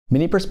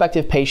Many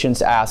prospective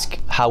patients ask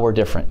how we're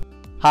different.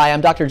 Hi,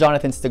 I'm Dr.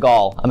 Jonathan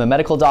Stegall. I'm a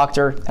medical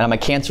doctor and I'm a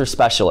cancer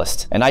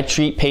specialist, and I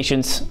treat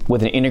patients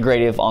with an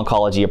integrative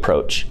oncology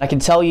approach. I can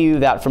tell you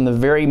that from the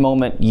very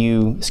moment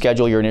you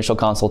schedule your initial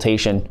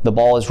consultation, the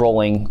ball is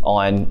rolling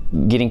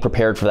on getting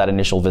prepared for that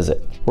initial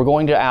visit. We're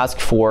going to ask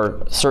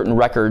for certain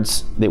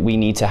records that we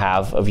need to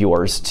have of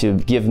yours to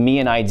give me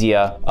an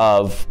idea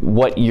of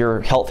what your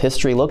health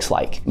history looks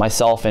like.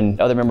 Myself and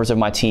other members of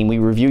my team, we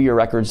review your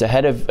records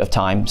ahead of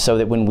time so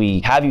that when we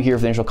have you here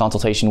for the initial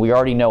consultation, we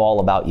already know all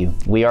about you.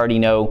 We already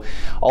know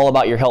all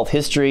about your health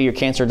history, your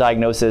cancer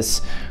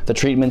diagnosis, the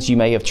treatments you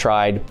may have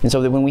tried. And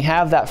so that when we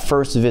have that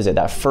first visit,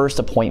 that first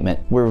appointment,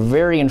 we're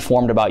very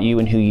informed about you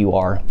and who you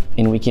are.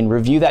 And we can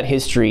review that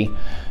history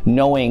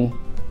knowing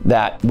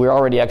that we're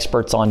already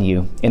experts on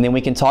you. And then we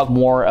can talk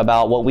more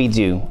about what we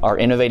do, our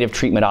innovative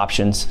treatment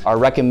options, our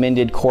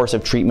recommended course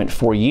of treatment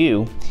for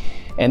you.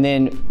 And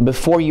then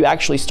before you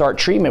actually start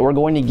treatment, we're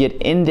going to get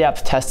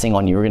in-depth testing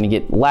on you. We're going to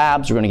get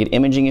labs, we're going to get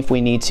imaging if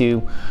we need to.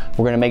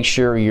 We're going to make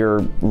sure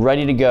you're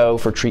ready to go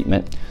for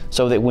treatment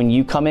so that when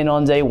you come in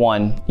on day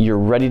one, you're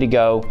ready to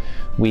go.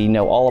 We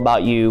know all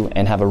about you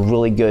and have a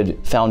really good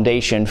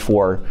foundation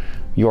for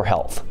your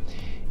health.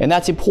 And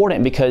that's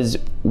important because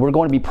we're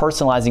going to be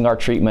personalizing our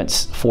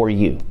treatments for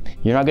you.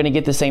 You're not going to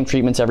get the same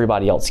treatments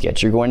everybody else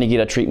gets. You're going to get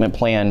a treatment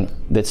plan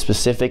that's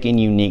specific and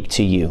unique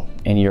to you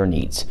and your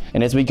needs.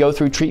 And as we go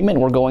through treatment,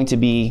 we're going to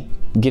be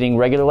getting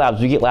regular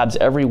labs. We get labs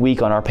every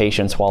week on our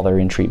patients while they're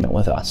in treatment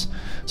with us.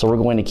 So we're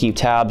going to keep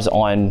tabs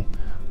on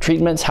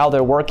treatments, how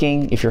they're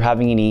working. If you're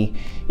having any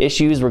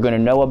issues, we're going to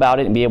know about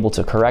it and be able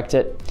to correct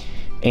it.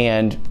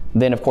 And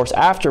then of course,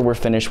 after we're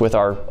finished with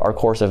our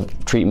course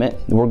of treatment,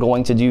 we're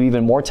going to do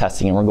even more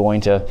testing and we're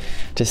going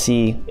to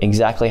see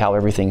exactly how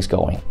everything's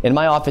going. In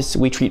my office,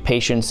 we treat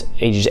patients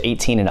ages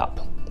 18 and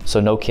up,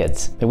 so no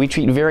kids. And we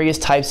treat various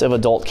types of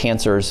adult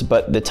cancers,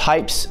 but the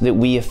types that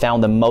we have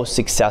found the most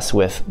success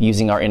with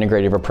using our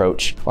integrative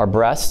approach are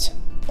breast,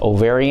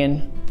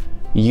 ovarian,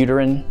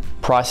 uterine,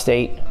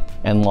 prostate,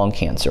 and lung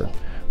cancer.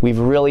 We've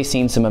really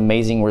seen some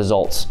amazing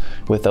results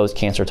with those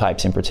cancer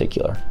types in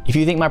particular. If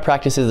you think my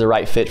practice is the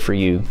right fit for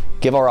you,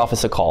 give our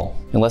office a call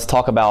and let's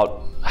talk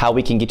about how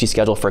we can get you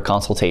scheduled for a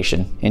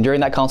consultation. And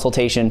during that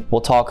consultation, we'll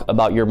talk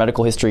about your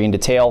medical history in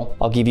detail.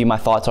 I'll give you my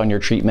thoughts on your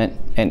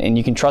treatment, and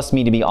you can trust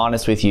me to be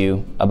honest with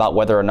you about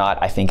whether or not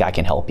I think I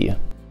can help you.